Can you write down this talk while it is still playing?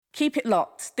Keep it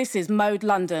locked. This is Mode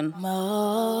London.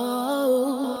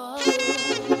 Mode.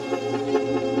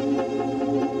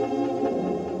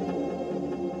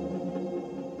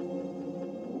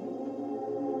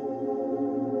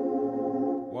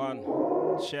 One,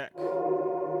 check.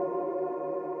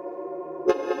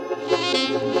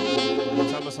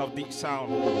 Tell myself Deepsound,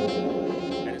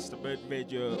 and it's the Mode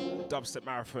Radio Dubstep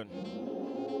Marathon.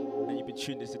 And you've been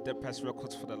tuned into Dead Press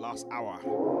Records for the last hour.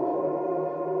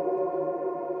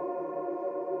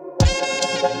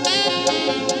 We're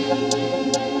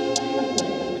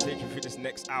taking through this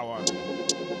next hour.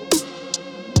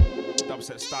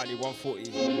 Dubstep Styling 140.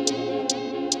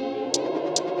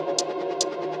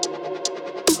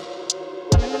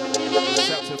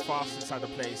 Set to fast inside the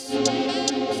place.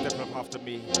 Stepping up after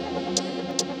me.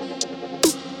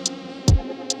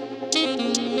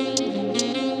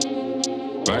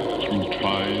 Back through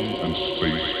time and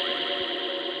space.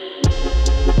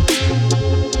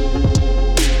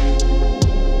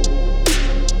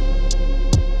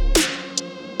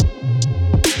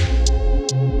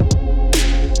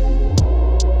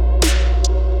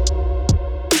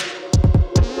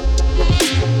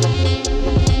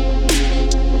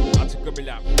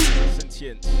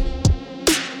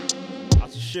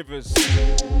 Shivers.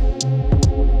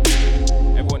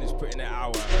 Everyone is putting their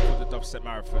hour for the Dubstep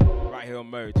Marathon right here on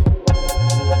Mode.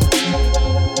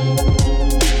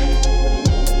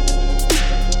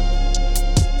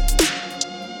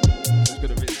 Just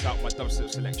gonna rinse out my Dubstep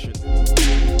selection.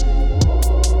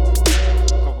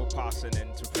 Couple past and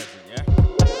then to present, yeah?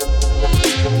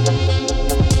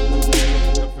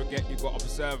 Don't forget you got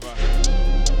Observer,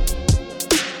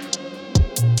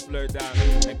 Slow Down,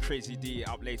 and Crazy D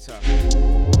up later.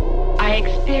 I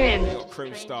experienced. You got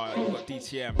Chrome Star, you got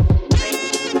DTM. You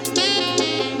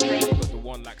got the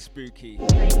one like Spooky.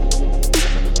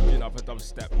 Doing up a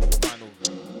Dubstep final.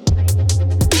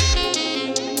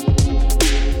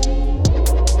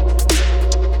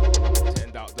 To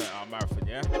end out our marathon,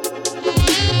 yeah? So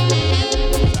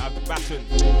I have the baton.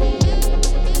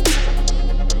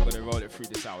 We're gonna roll it through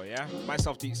this hour, yeah?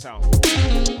 Myself Deepsound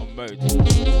on Mode.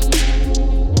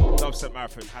 Dubstep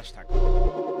Marathon, hashtag.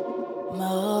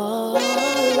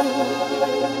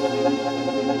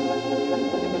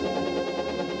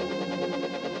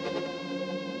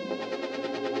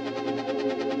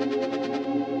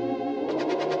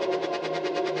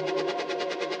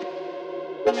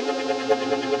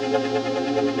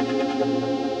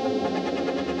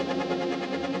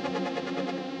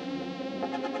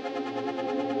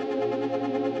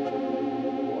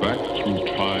 Back through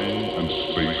time and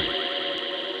space.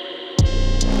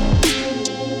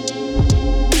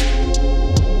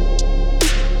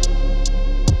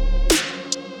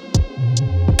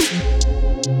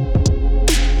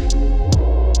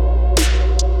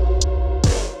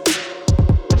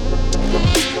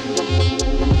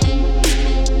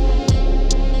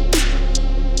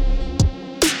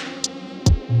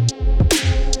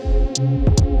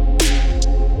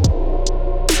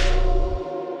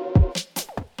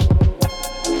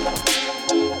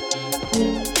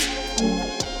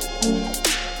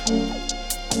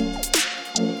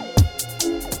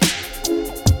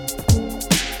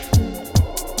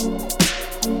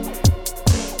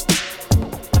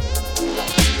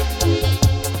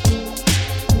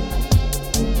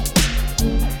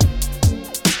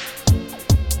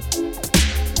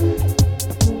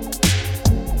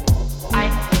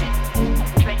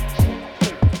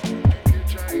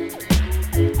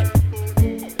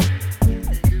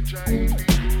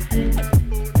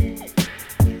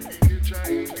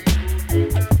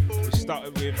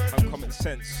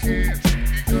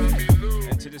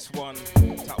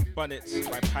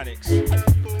 By Panics.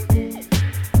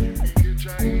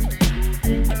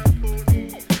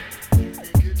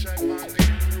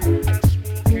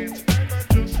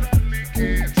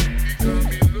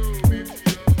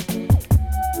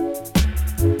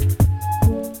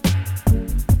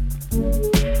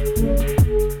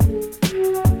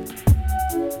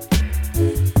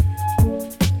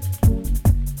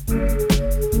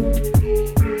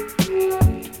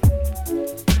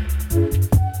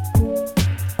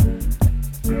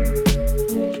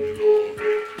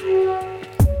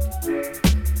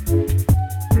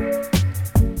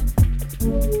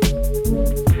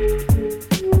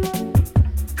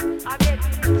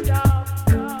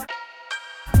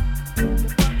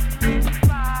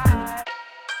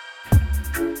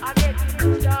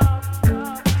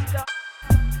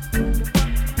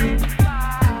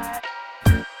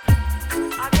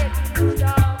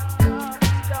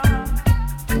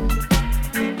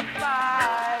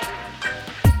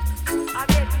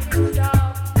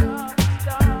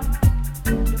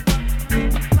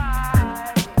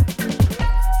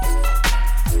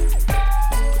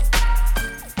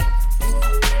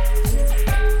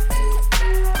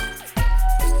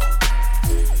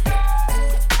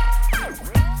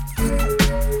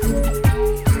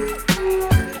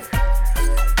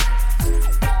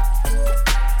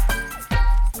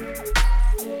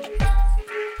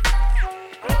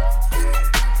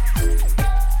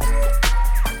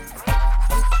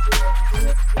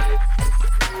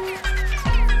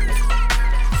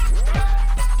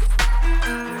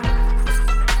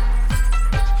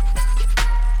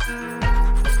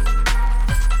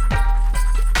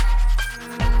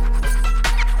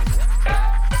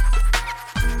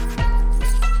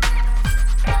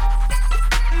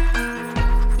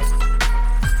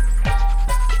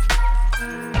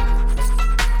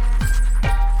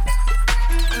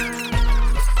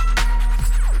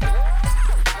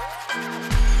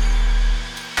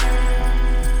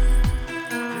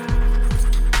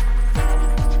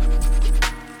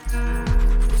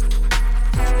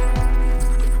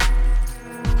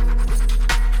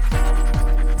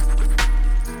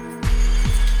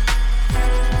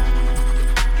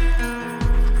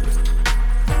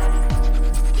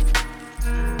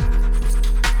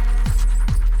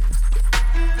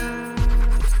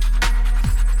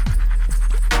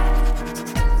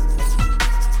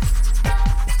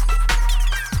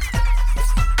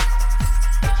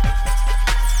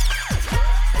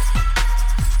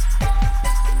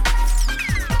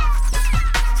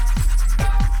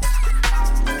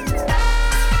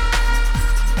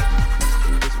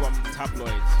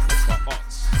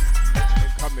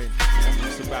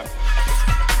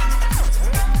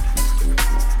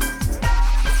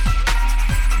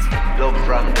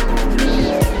 Madman.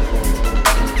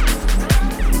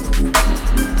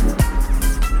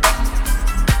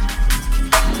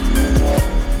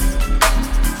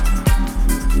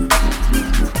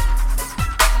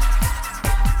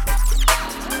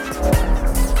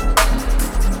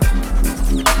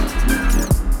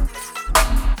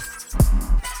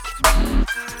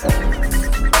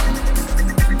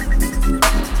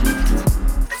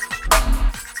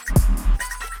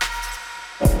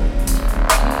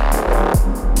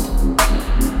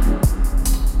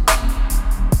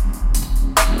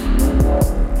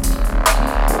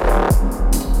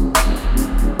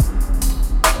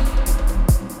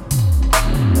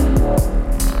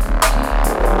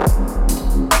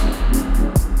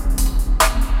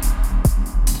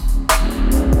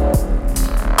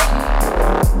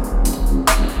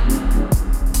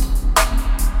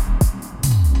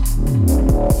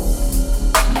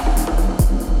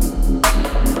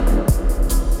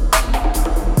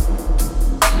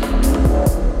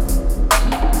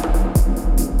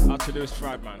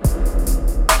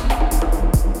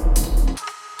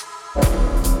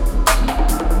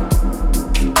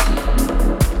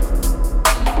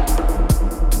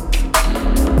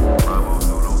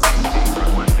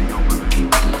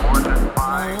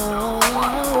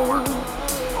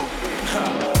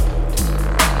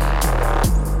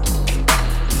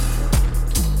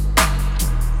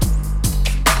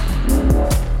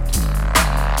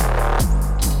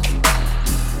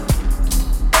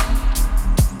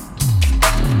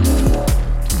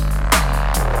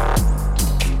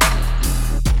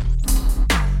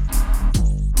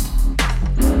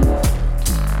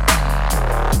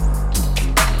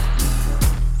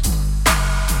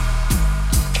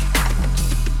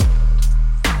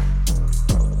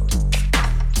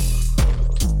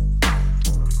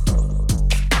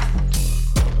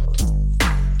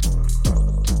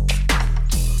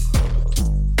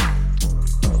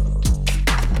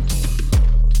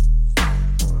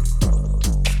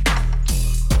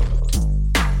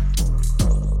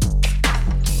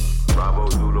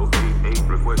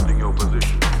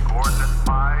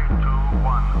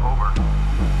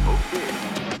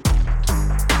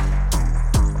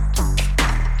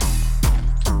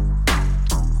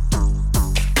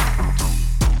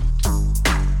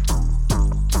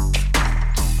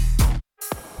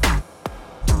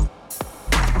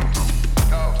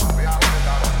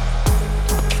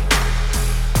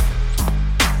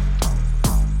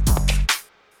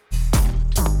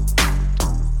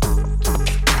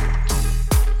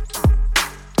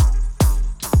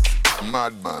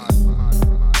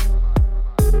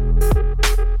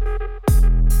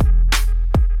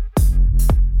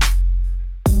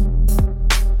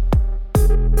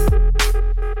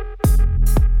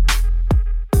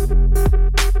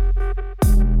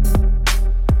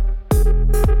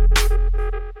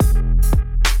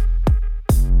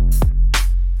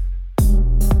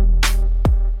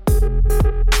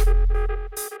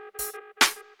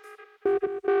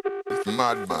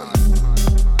 Madman.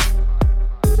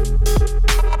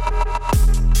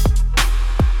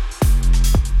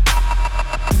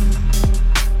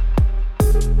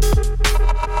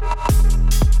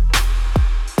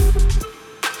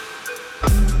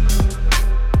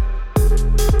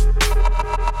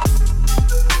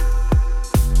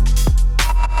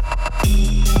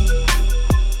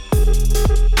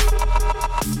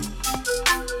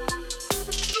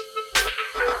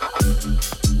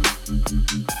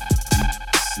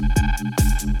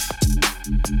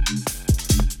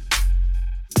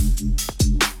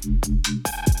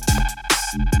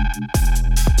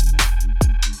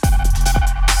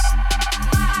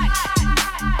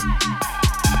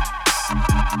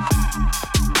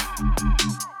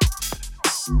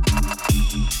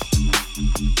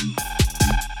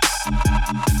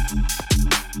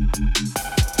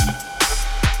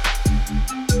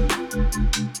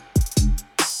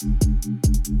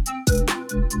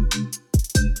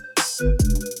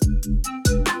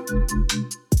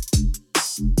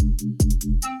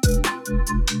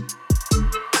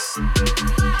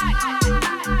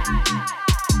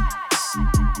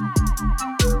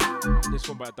 This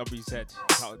one by WZ,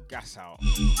 called Gas Out.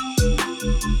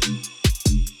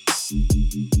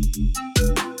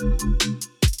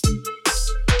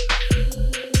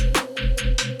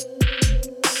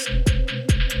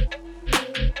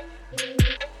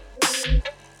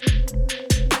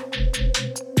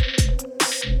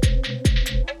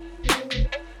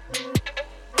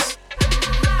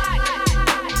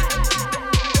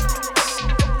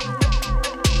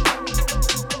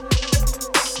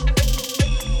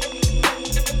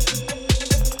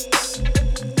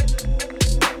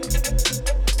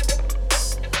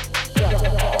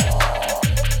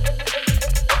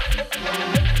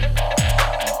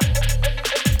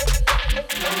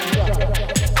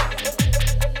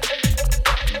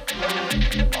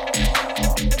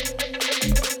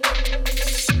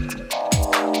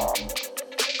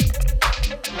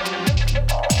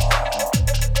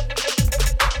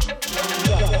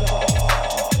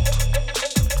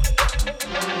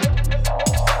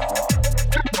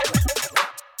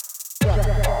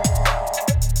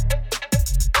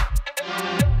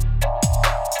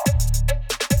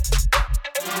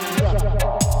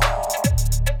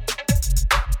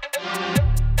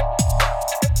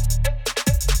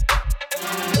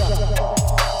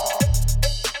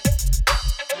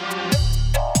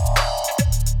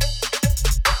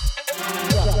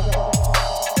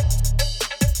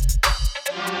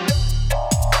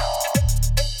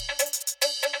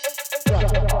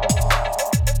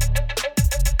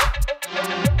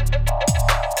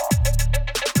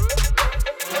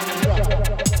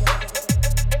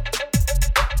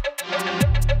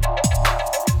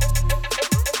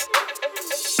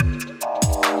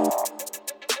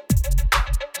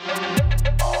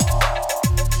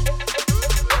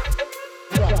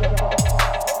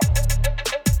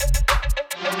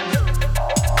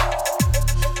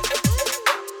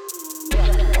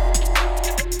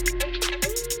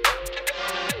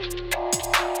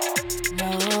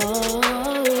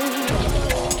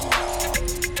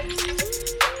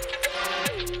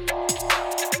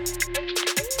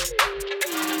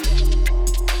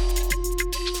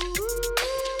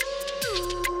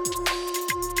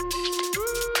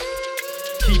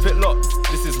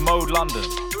 This is Mode London.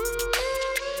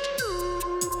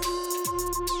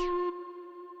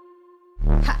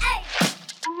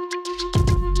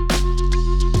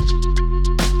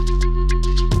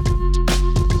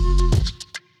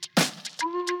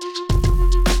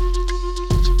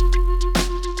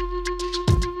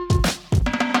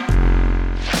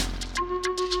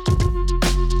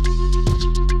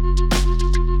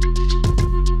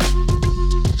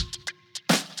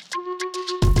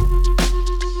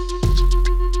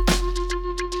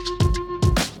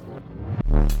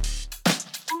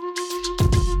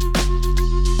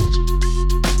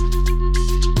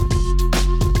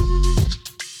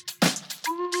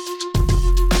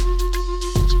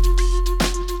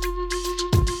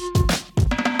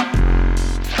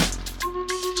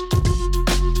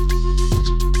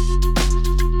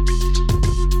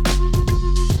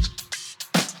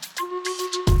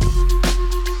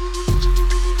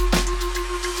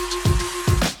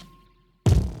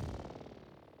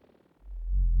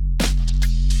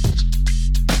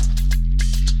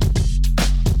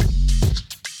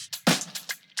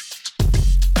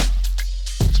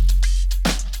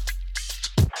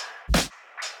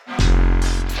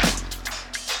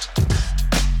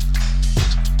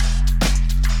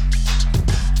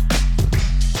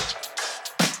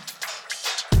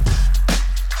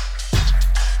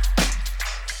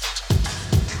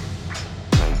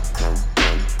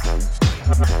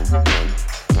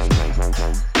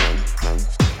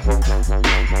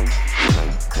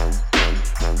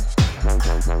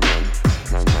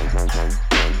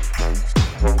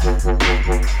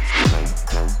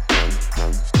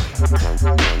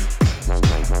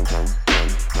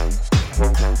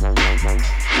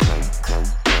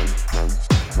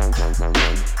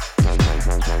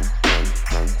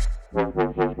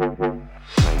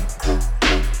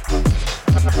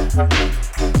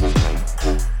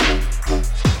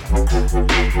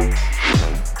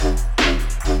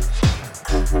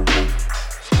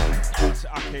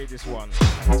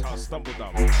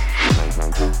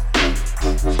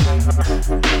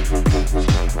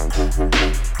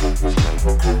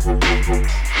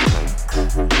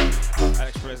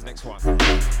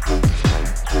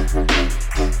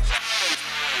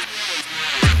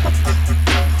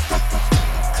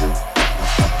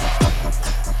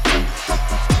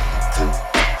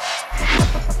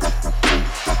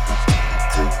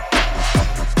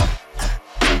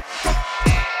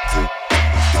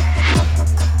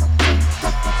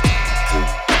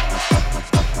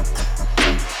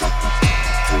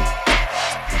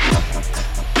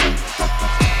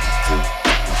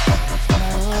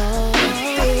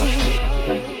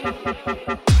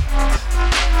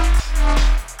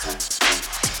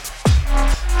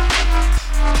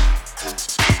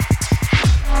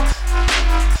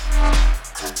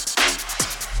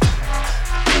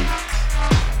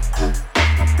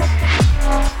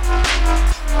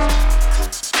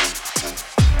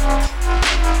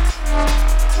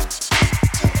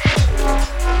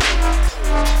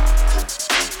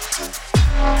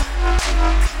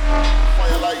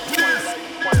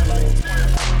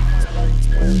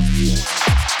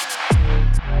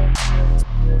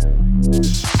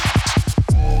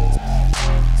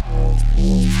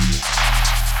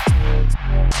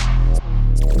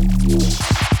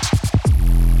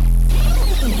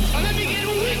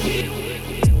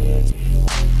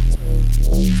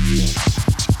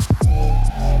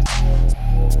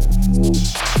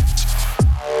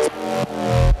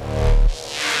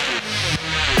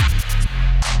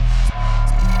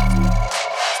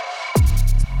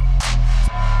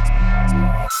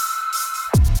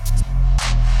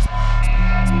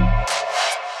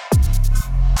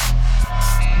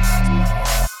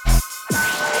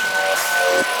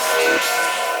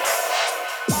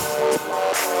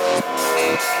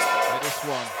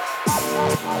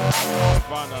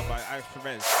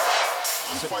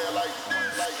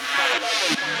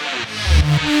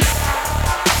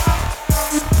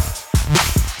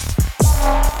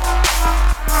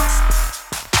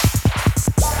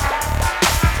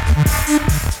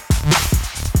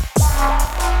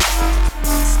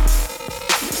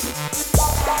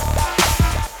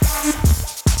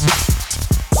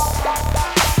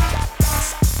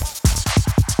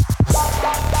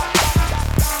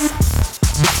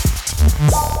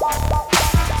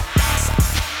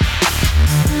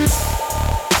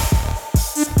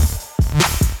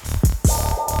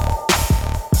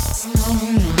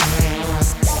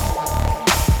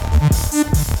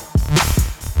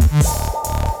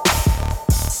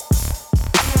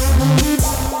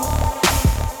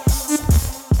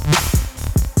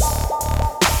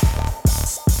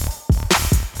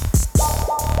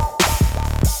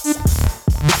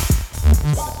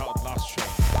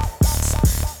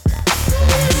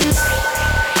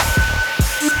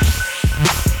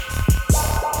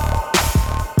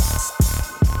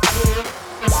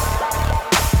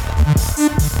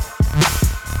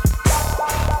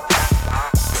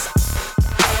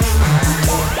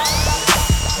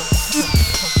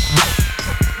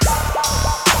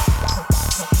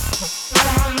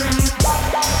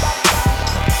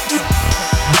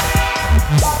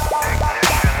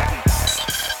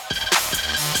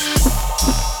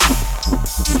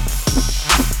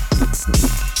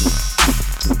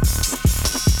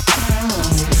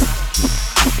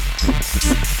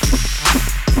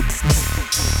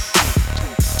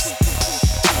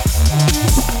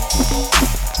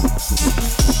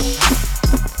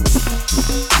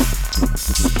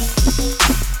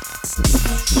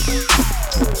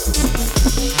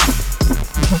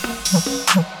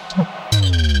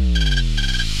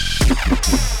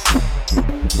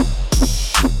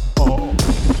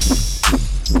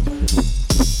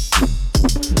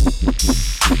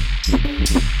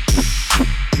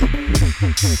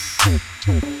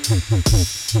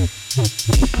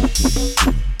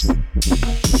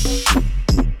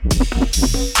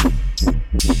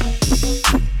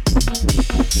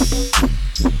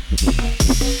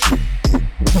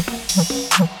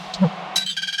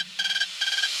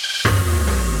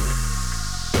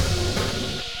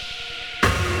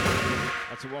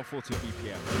 That's a 140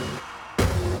 BPM.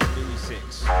 Louis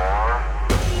 6.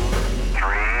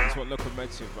 That's what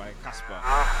Locomotive by Casper.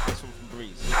 This one from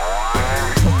Breeze.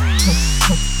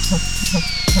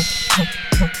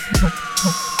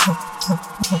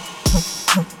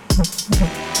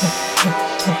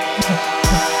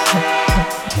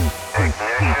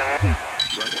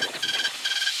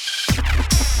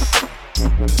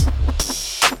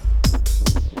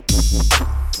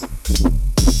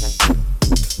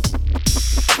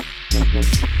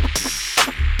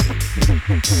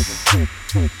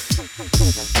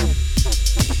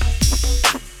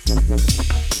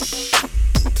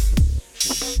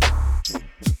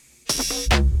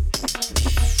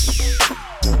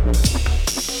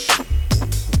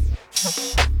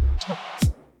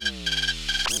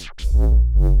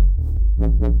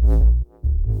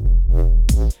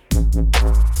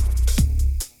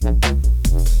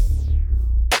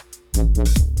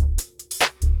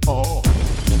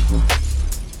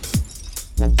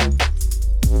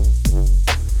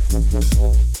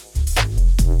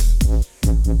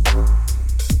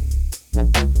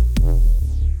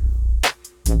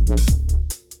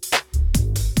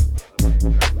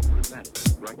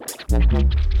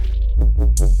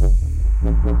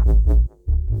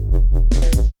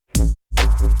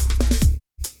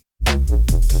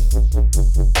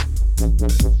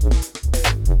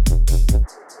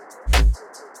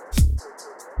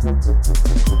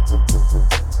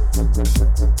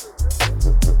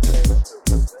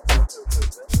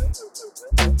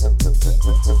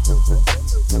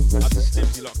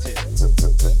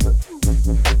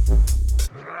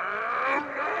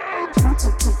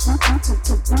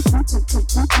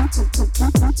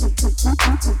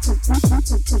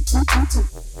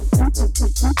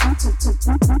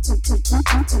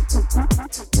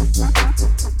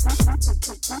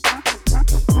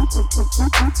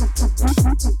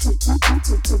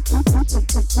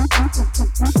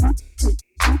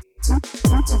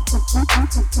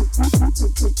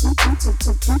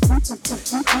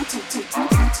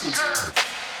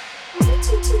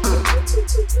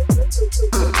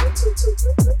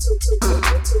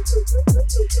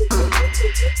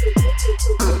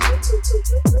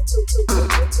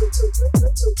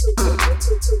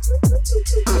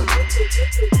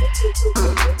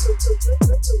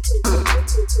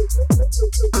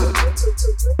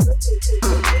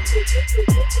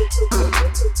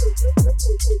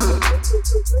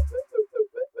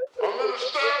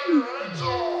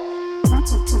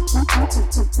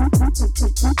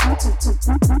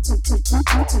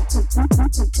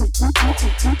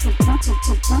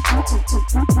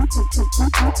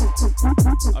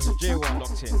 That's a J1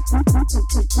 locked in.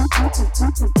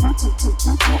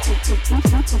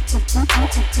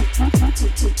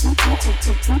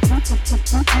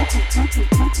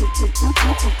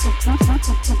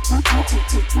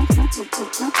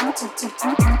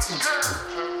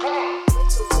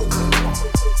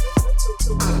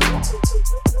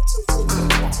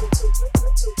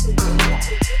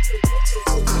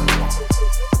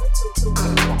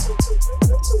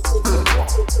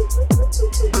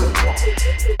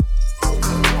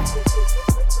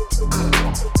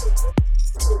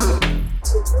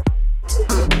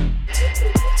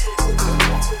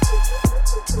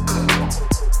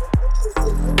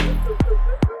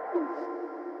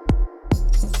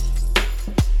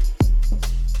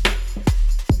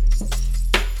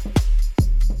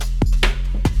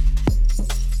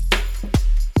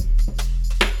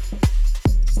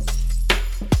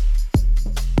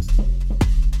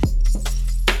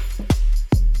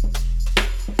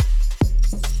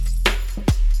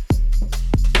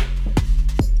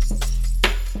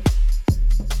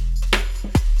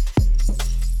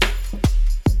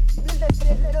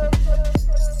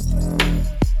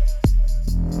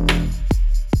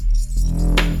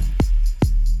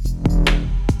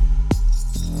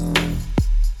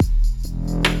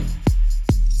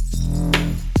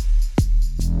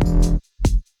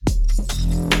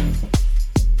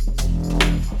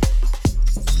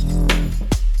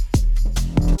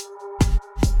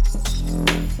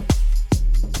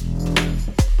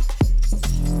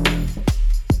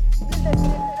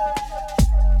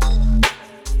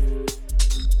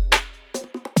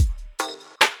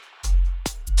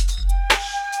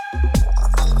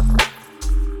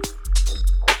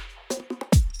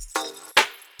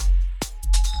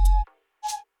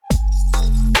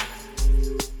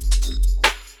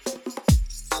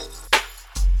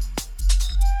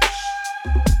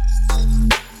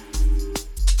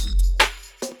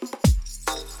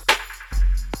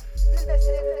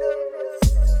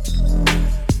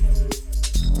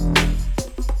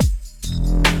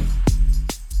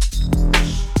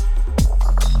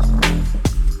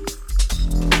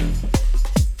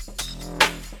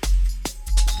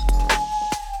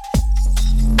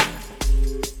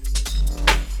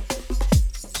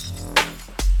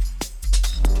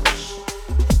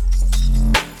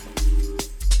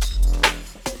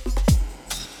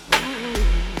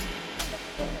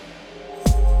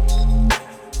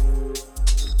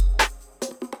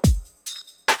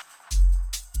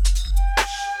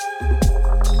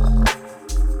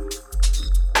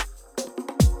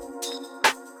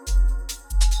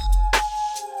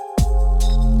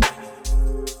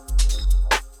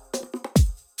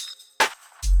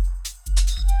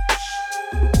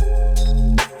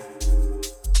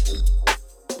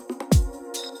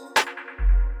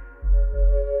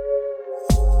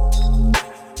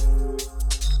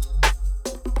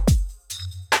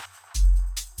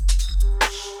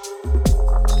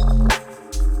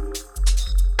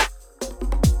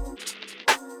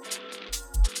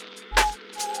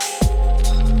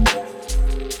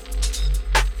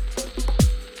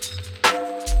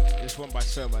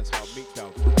 sermons, how meek down.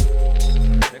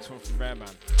 Next one from Rare Man.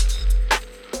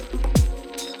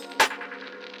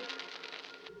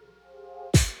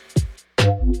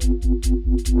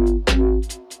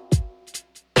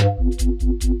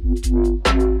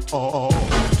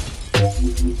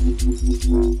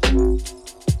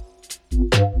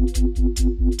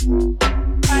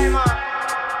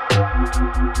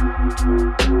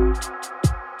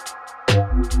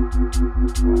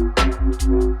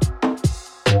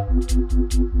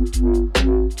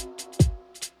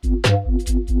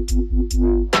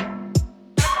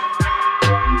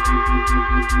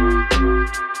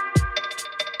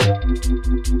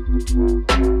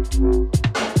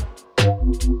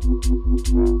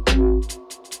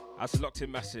 That's a locked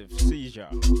in massive seizure.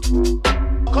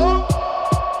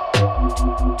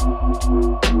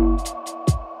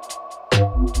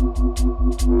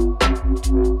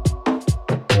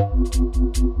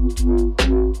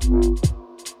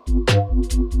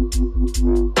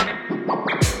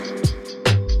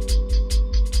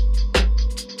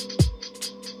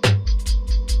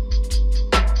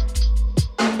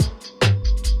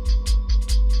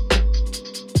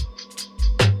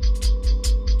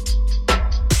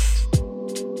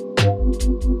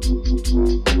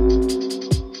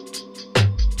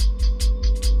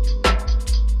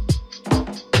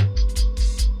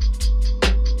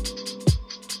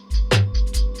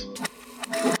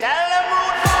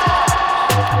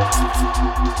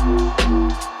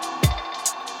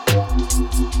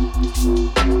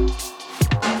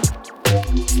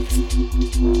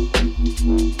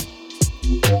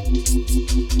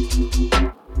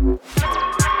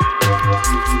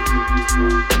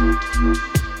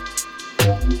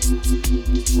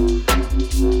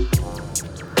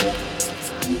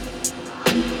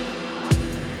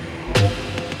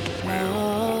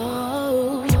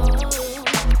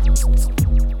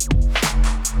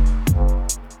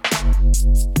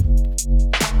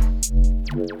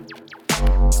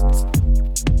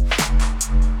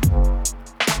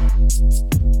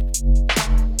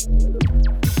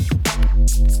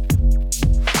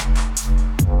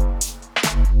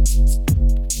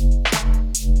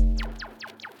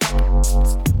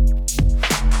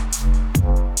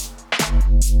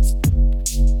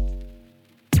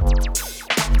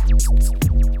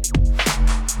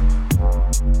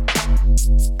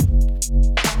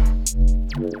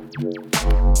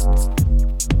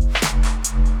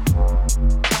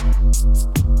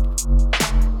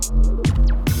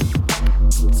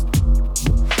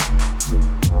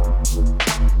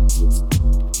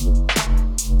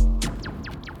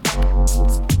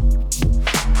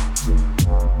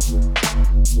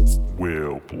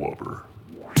 Whale blubber.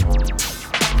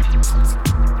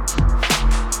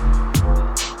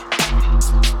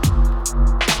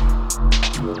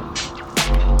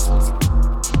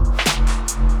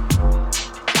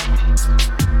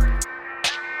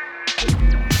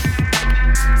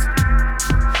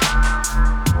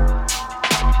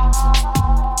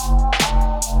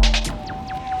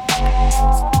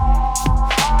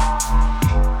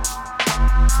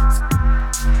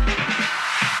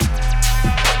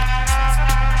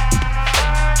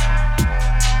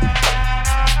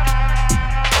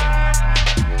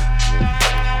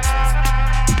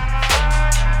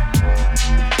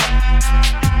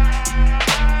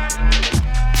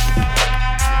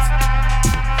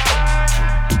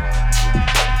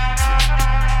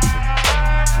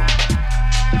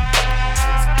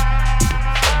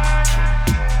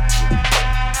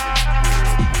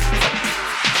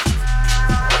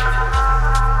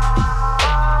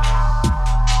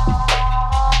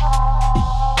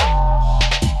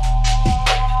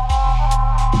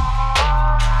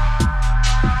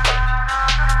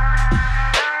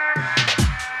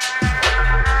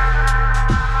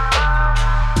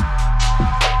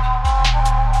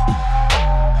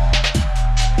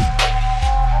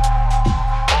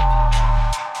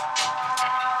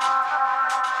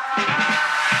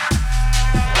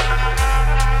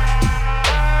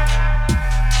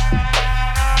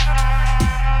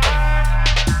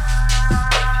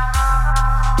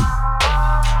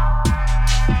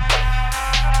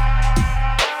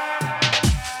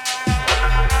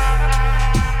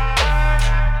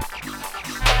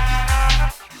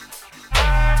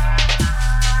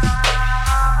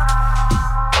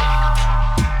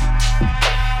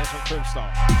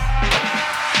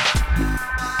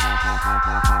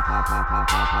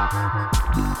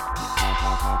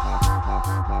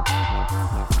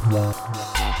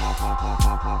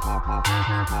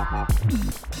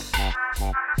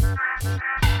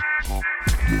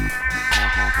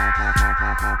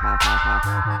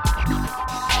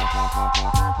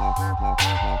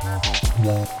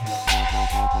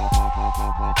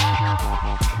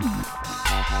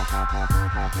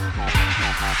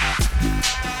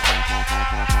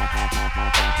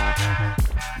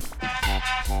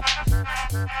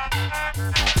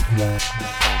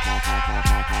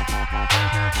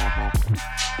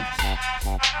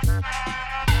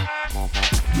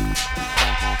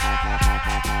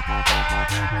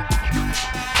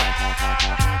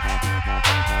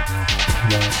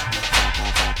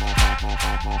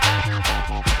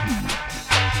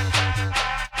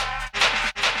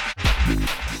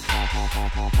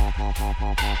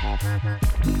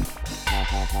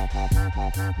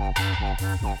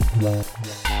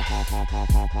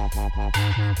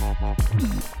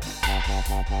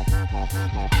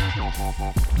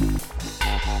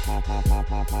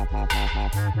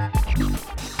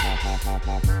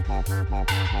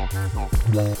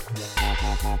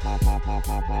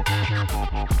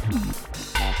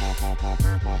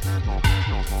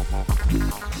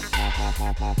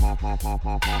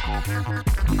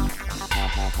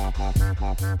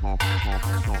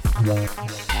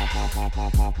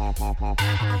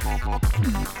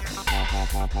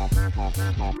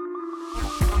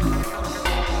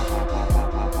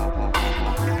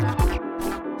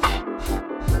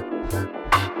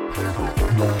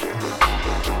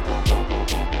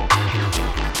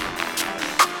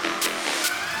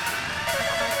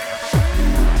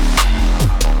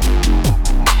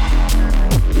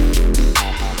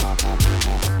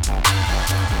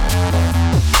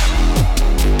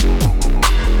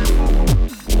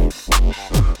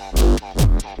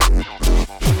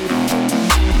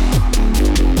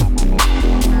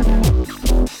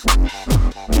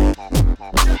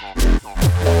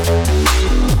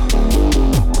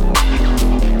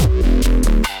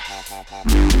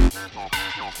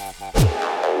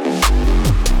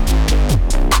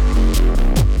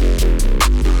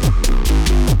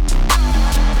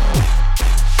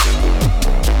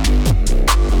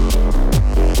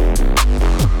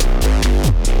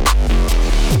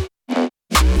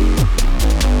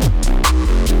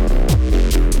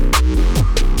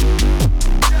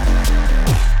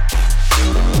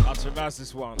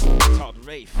 This one, titled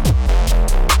Wraith.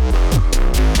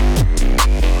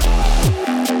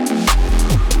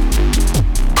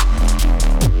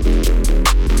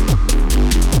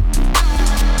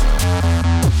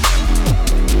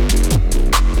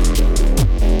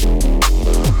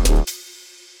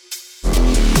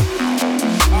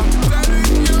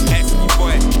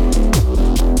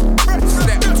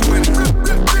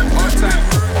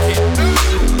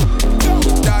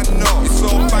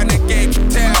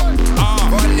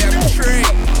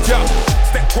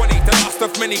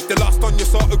 The last on your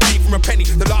sort of greed from a penny.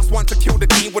 The last one to kill the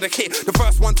team with a hit. The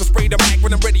first one to spray the mic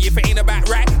when I'm ready. If it ain't about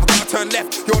right, I gotta turn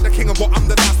left. You're the king of what I'm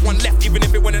the last one left. Even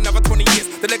if it went another 20 years,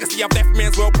 the legacy I've left may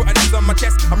as well put a knees on my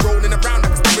chest. I'm rolling around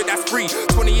like a spirit that's free.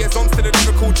 20 years on, still a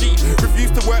lyrical G.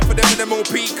 Refuse to work for them in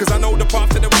MOP, cause I know the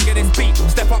path to the wicked is beat.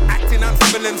 Step up acting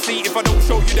uncivil and see if I don't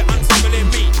show you the uncivil in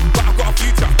me. But I've got a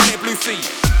future, clear blue sea.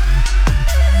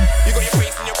 You got your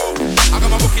face in your book, I got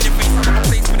my book in your face. I got my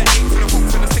place for the 8s and the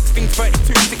hooks and the 16,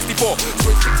 32, 64. So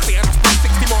it's 60 and I spent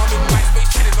 60 more. I'm in my space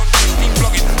chilling on 16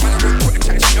 vlogging. Man, I won't put a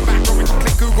chat shit about growing.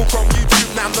 Click Google Chrome, YouTube,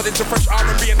 now I'm not into fresh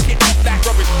R&B and hit off that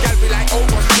rubbing. Gal be like, oh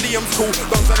gosh, William school.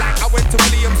 Dons are like, I went to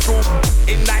William school.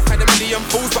 In life had a million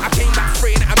fools, but I came back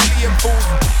spraying at a million fools.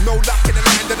 No luck in the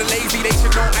land of the lazy, they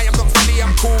should know I am not silly,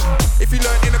 I'm cool. If you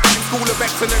learned in a good school of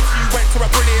excellence, you went to a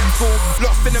brilliant school.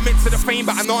 Lost in the midst of the fame,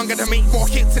 but I know I'm gonna make more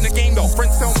hits in the game though.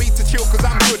 Friends tell me to chill cause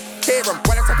I'm good. Hear 'em,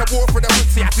 when I take a walk for the hood,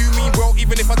 see I do mean well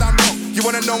even if I done wrong. You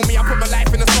wanna know me, I put my life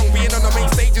in a song. Being on the main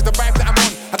stage is the vibe that I'm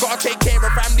on. I gotta take care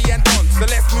of family and bonds, so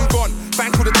let's move on.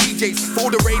 Thank all the DJs for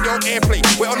all the radio airplay.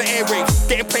 We're on the airwaves,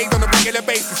 getting played on a regular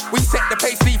basis. We set the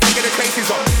pace, leave figure the traces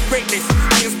on. Greatness,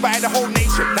 we inspire the whole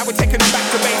nation. Now we're taking it back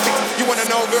to basics. You wanna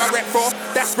know who I rep for?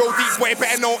 That's Roll Deep, way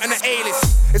better known in the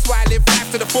A-list. It's why I live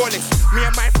life to the fullest. Me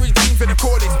and my 3 teams in the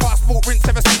callers. Passport rinse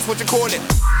ever since, what you call it?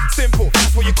 Simple,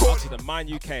 that's what you call it. To the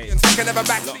Mind UK. Can never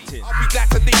backseat. I'll be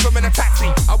glad to leave them in a taxi.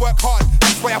 I work hard,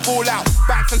 that's why I fall out.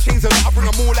 Bags and chains a lot, I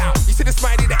bring them all out. You see the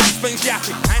smiley that explains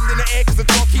yapping. Hand in the air cause the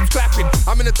door keeps clapping.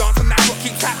 I'm in the dance and that's what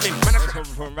keeps happening. Man,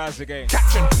 from Raz again.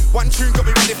 Caption. One tune got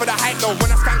me ready for the hype though.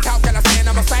 When I skank out, girl, I saying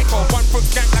I'm a psycho. 1 foot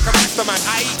skank like a masterman.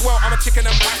 I eat well, I'm a chicken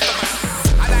and pasta man.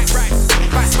 I like rice,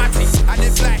 basmati. I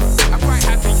live life, I'm quite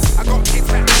happy. I got kids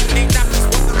that need nappies.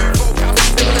 Want the new vocal,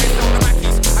 they on the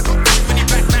Mackies. I got too many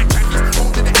bad man crackies.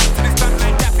 Hold to the head to this done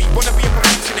like Daffy. Wanna be a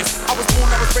perfectionist. I was born,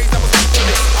 I was raised, I was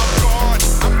fortunate. I'm gone,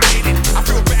 I'm faded. I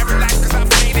feel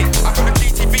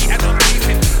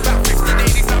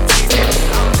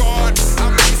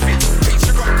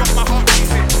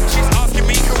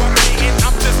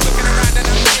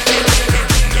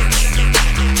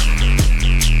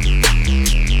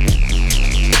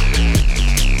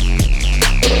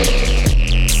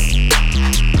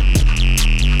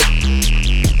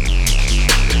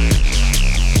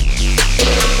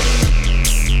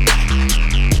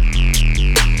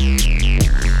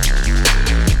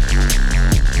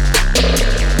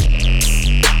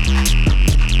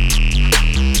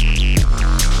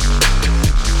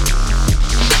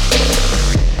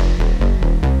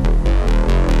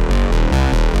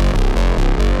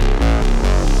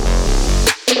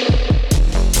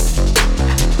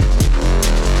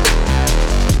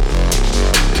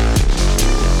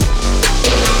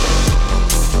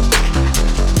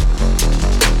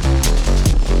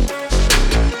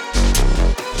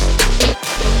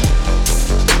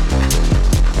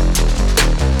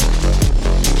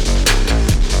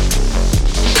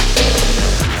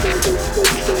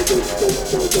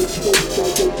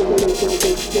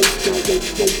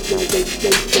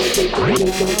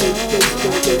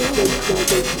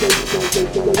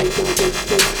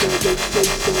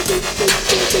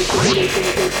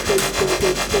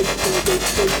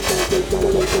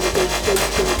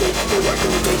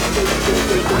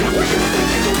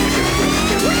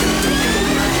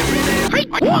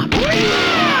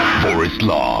Forest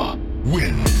Law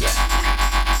wins.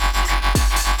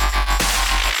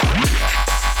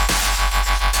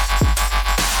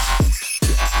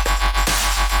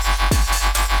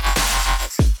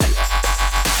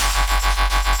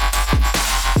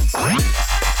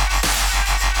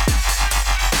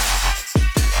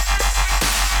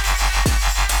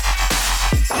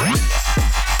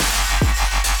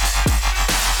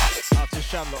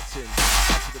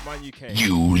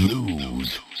 You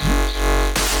lose.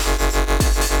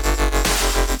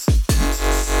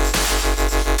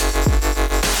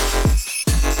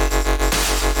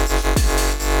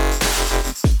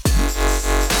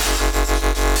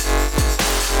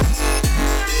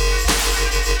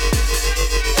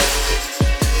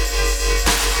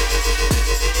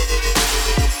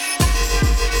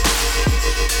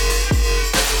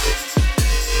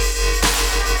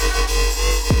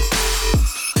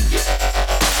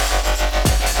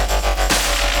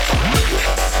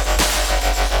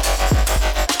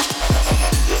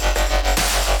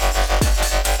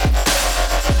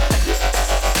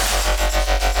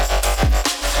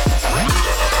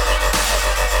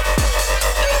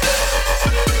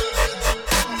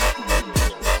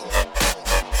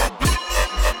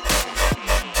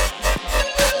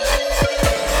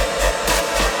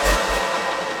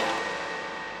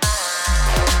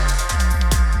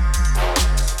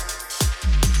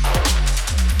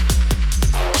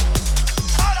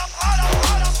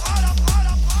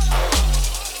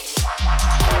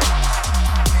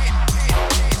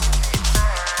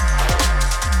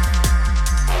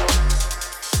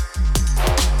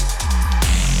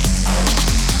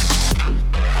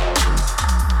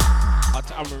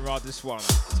 This one,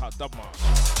 it's our dub march.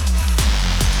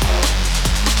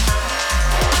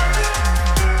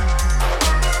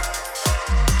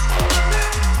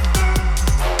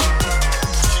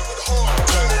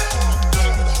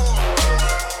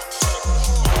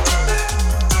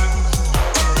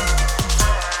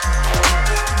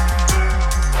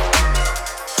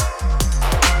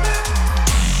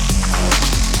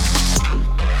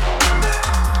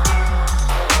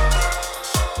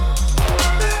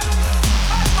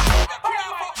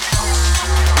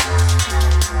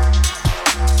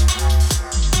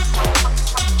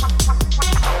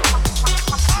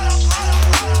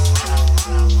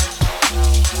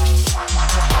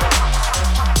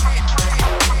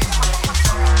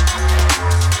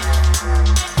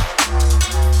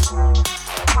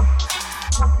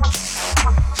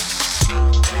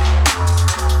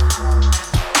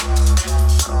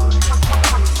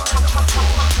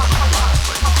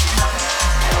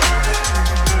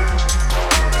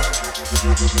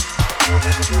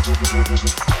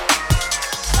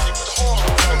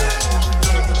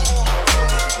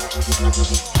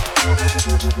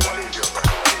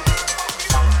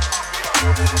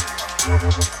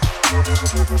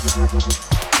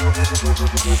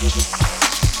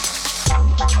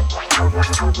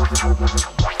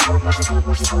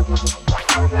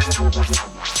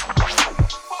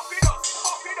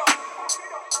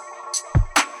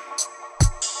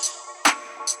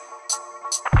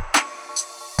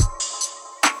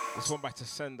 This one back to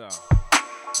Sender,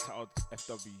 titled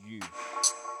FWU.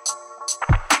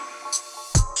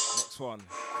 Next one,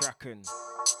 Kraken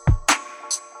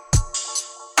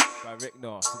by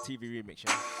Ricknor. It's a TV remix,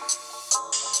 yeah?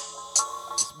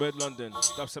 It's Bird London,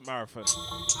 Dubstep Marathon.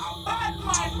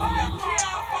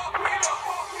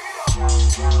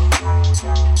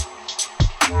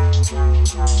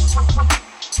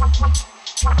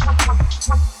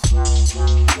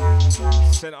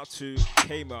 Sent out to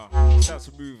Kama, sent out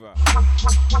to Mover.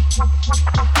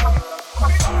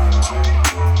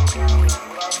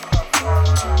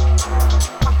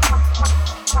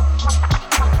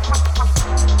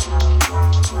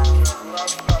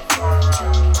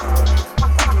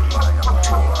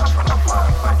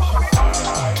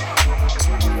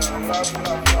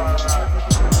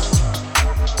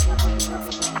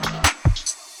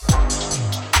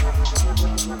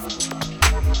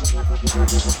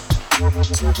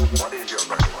 What is your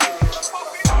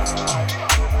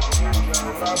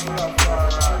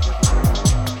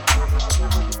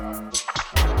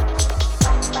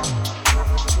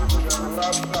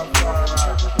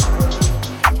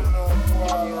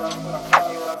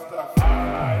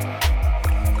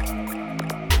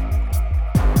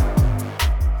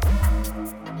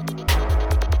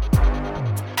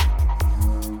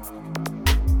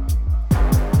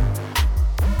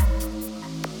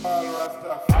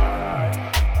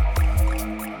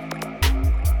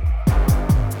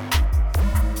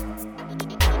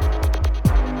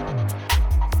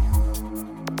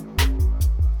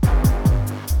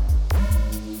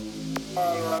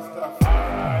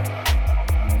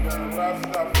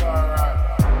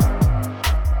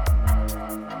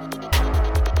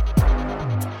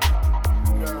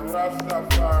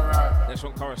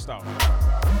chorus style.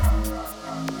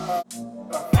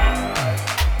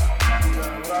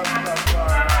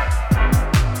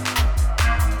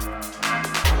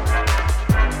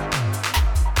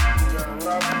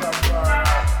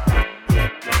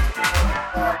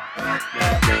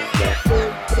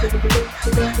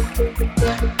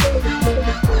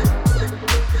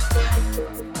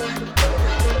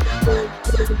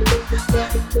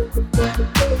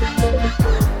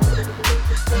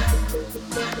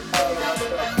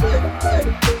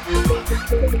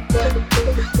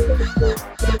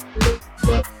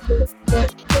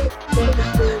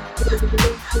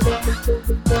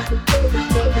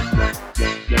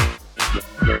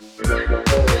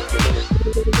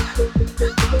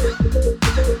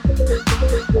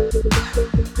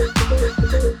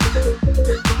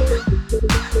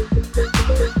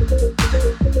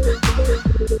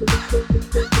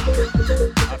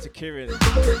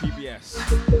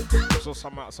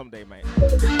 Some out someday, mate.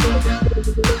 It's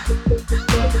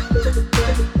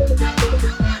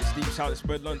Deepsound, it's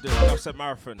Bird London, Dubstep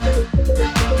Marathon.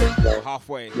 We're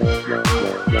halfway.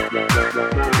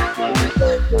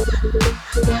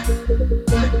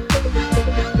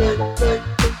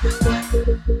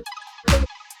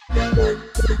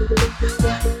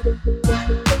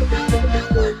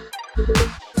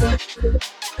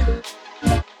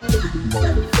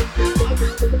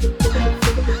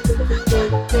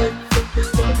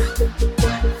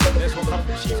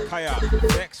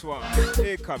 Next one,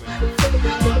 here coming.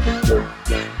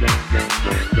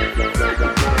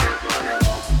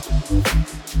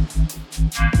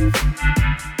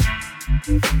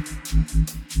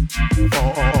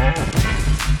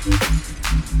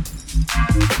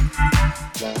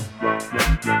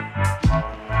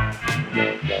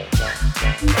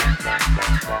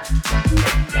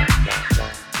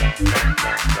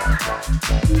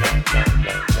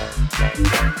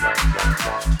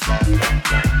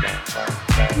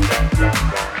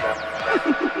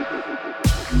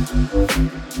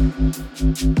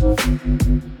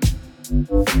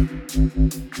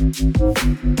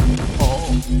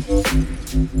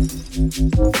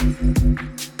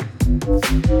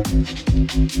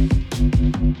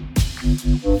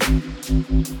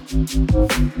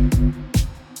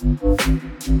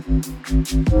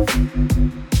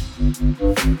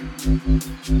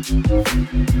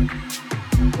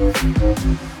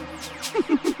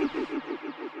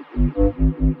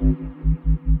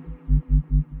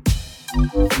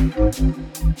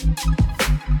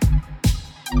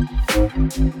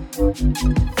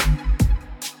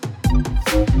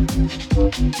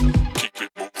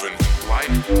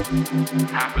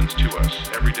 Happens to us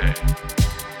every day.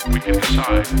 We can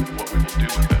decide what we will do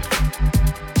with it.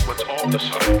 Let's all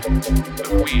decide that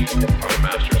we are the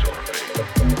masters of our fate,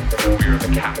 that we are the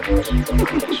captains of our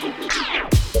own souls.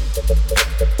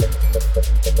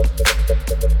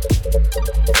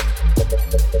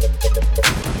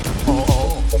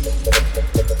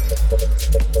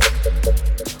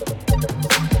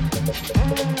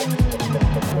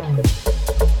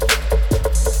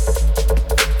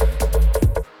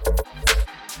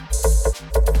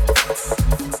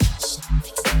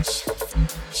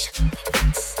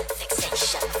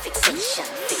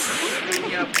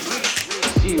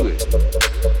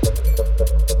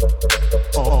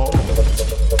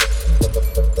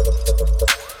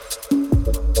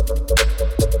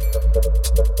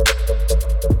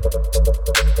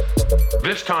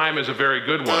 This time is a very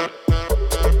good one.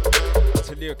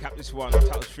 To Leo cap this one,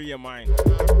 title's Free Your Mind.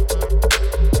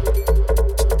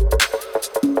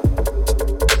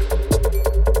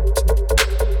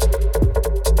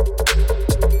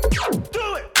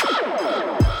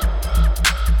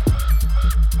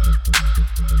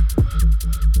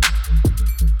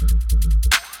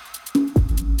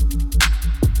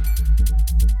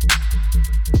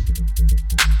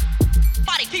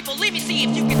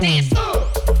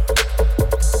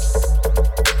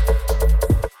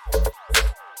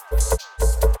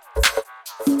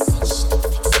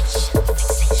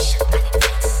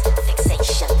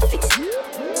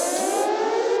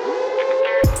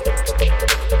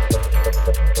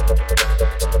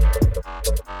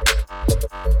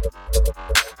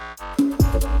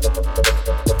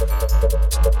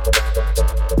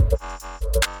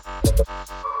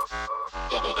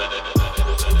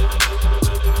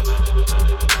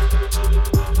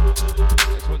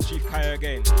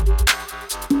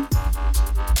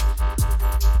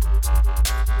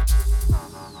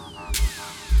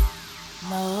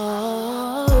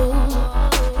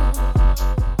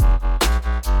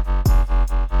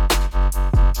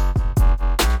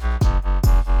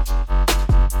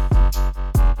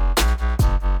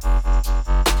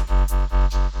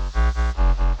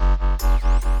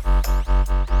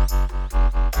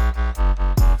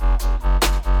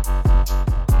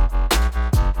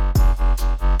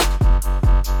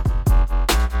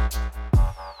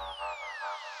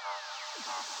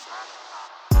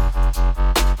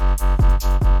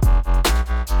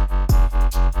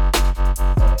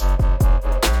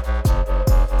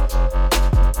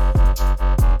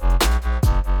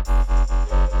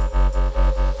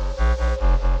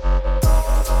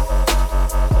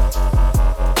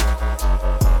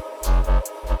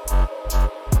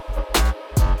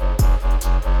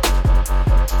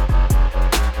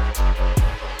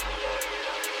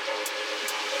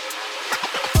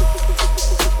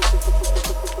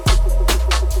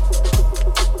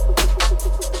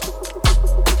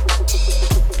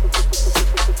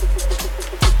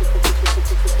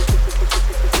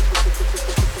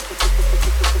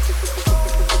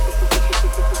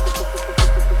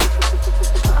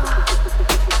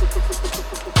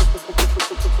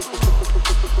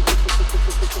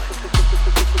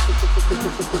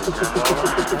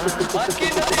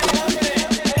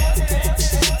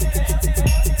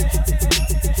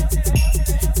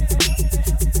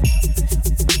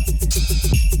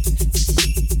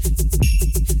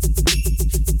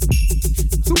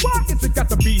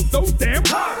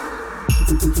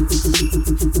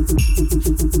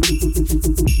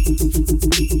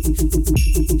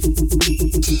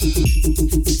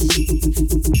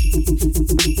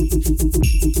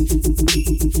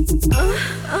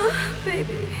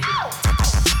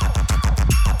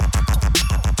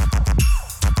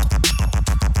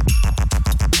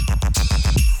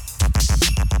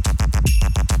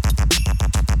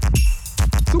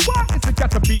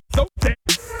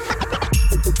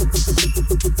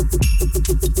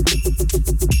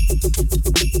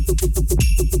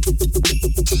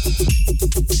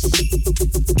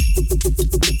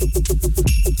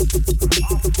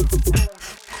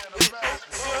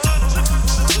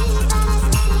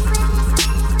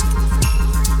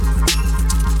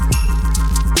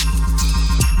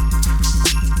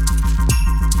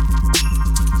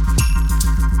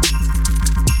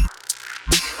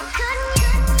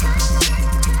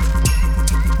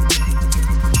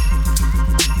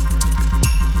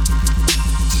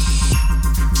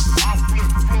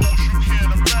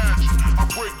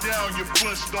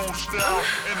 Flintstone style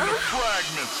and the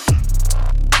fragments.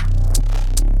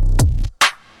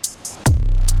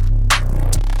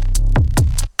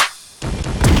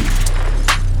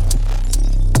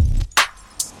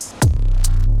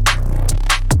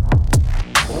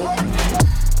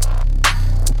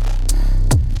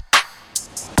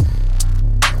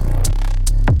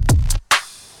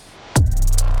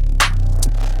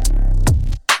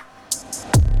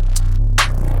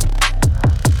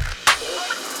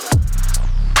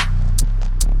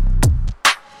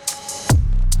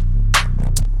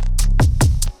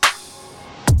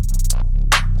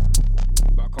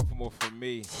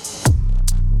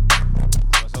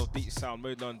 Deepsound,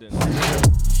 Mode London.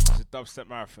 It's a dubstep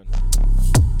marathon.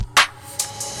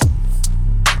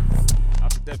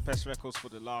 After Dead Pest Records for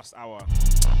the last hour.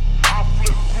 I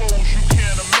flip flows you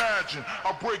can't imagine.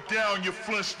 I break down your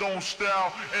Flintstone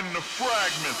style and the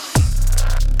fragments.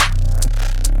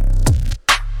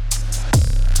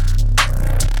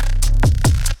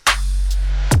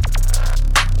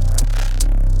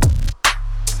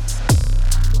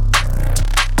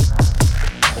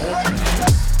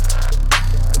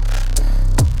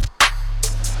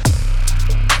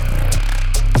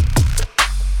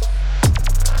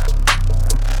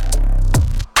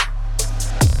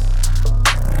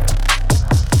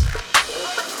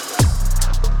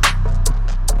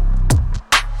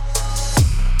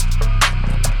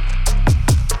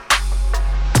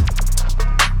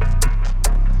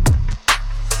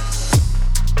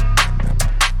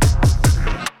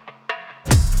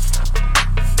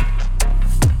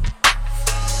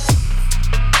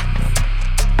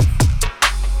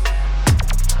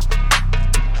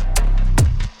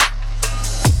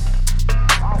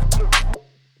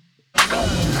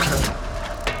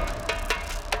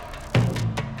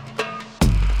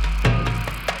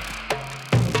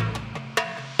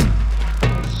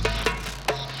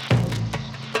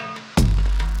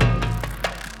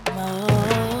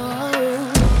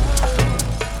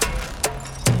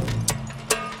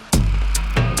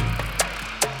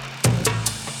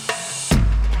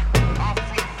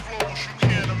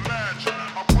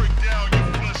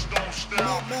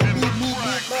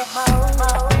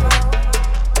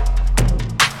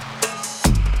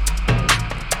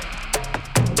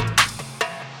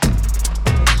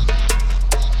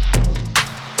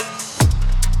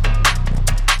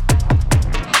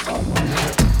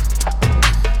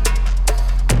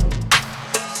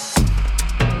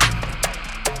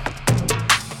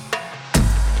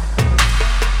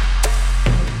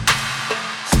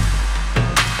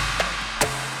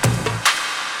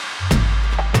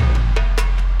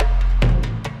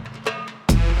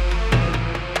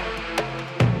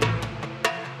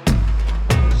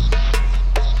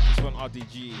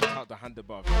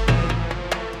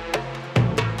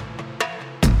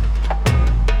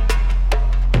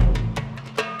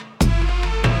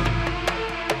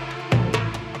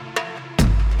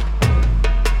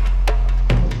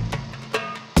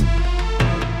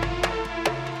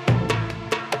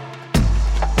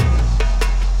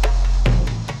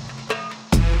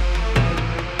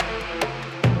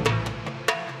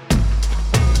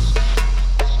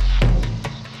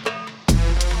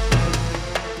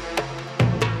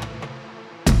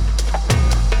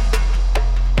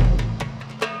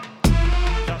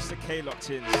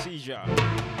 Seizure.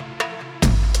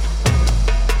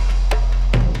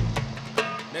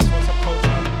 Next one's some culture.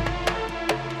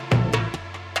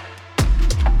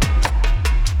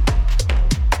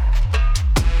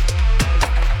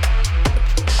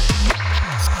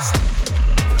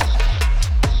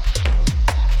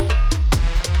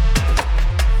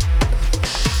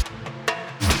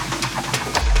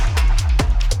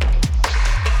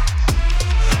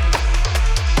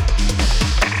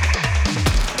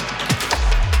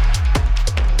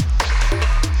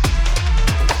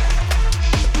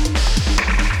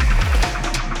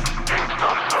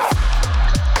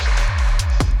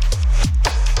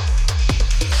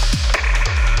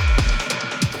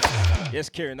 Yes,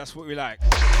 Kieran, that's what we like.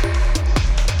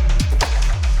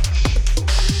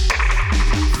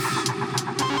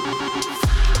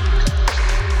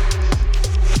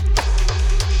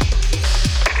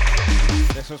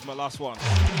 This was my last one.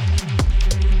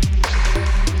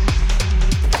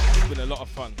 It's been a lot of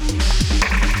fun.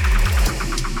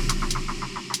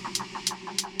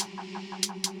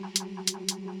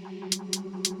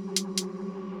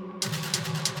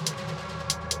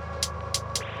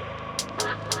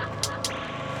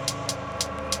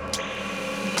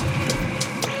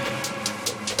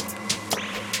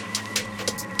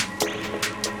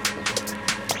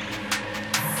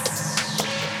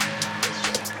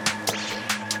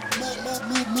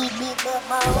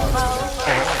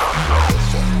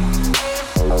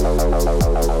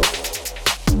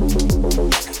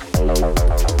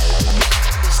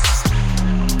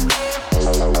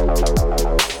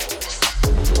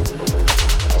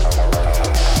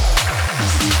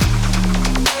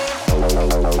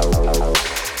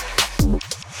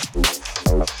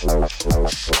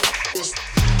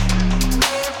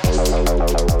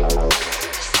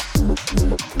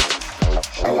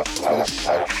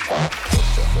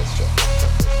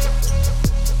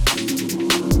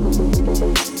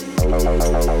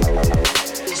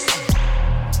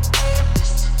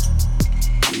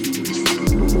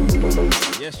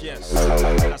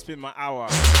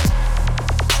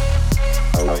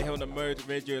 the Mode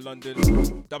Radio London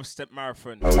Dubstep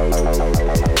Marathon.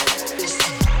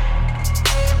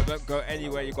 Don't go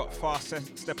anywhere, you got Fast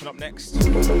stepping up next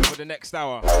for the next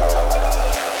hour.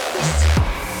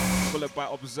 Followed by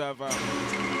Observer,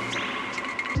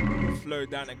 Flow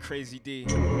Down and Crazy D.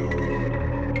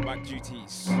 Back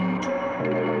duties.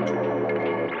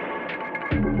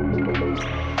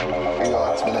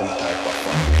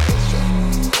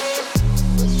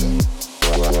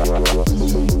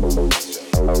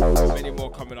 Many more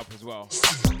coming up as well.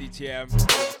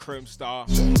 DTM, Chrome Star,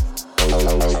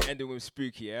 ending with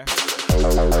Spooky, yeah?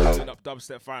 Doing up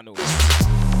Dubstep Finals.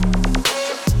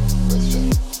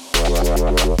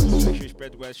 Make sure you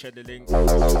spread the word, share the link.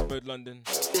 Mode London.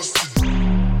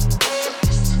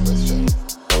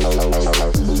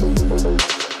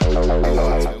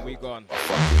 So we gone.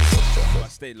 But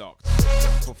stay locked.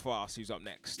 For Fast, who's up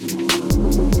next?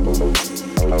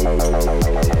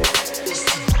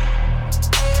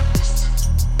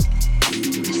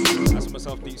 That's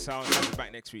myself, Deepsound. I'll be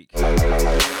back next week. And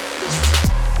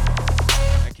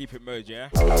keep it Mode, yeah?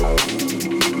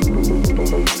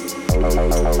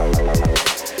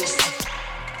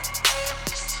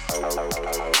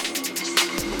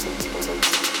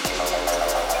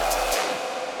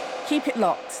 Keep it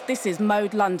locked. This is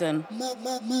Mode London.